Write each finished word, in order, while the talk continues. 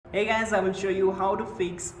Hey guys, I will show you how to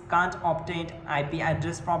fix can't obtain IP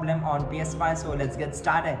address problem on PS5. So let's get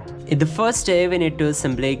started. In the first step, we need to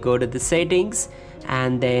simply go to the settings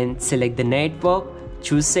and then select the network.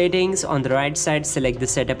 Choose settings. On the right side, select the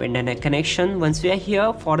setup internet connection. Once we are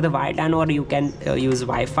here, for the WLAN or you can use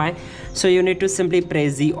Wi-Fi. So you need to simply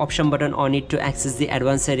press the option button on it to access the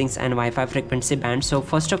advanced settings and Wi-Fi frequency band. So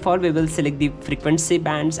first of all, we will select the frequency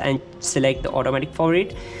bands and select the automatic for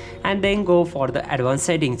it, and then go for the advanced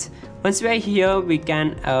settings. Once we are here, we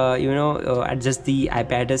can adjust the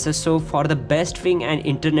IP addresses. So for the best ping and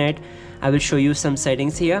internet, I will show you some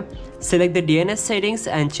settings here. Select the DNS settings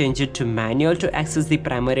and change it to manual to access the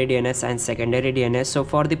primary DNS and secondary DNS. So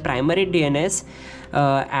for the primary DNS,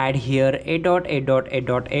 add here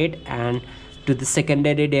 8.8.8.8, and to the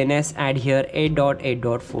secondary DNS, add here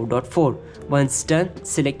 8.8.4.4. Once done,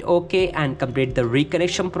 select OK and complete the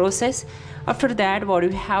reconnection process. After that, what you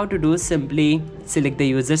have to do, simply select the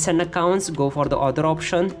users and accounts, go for the other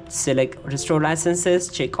option, select restore licenses,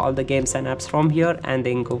 check all the games and apps from here, and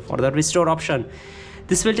then go for the restore option.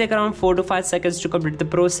 This will take around 4 to 5 seconds to complete the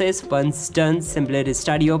process. Once done, simply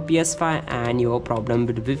restart your PS5 and your problem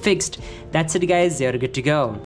will be fixed. That's it guys, you're good to go.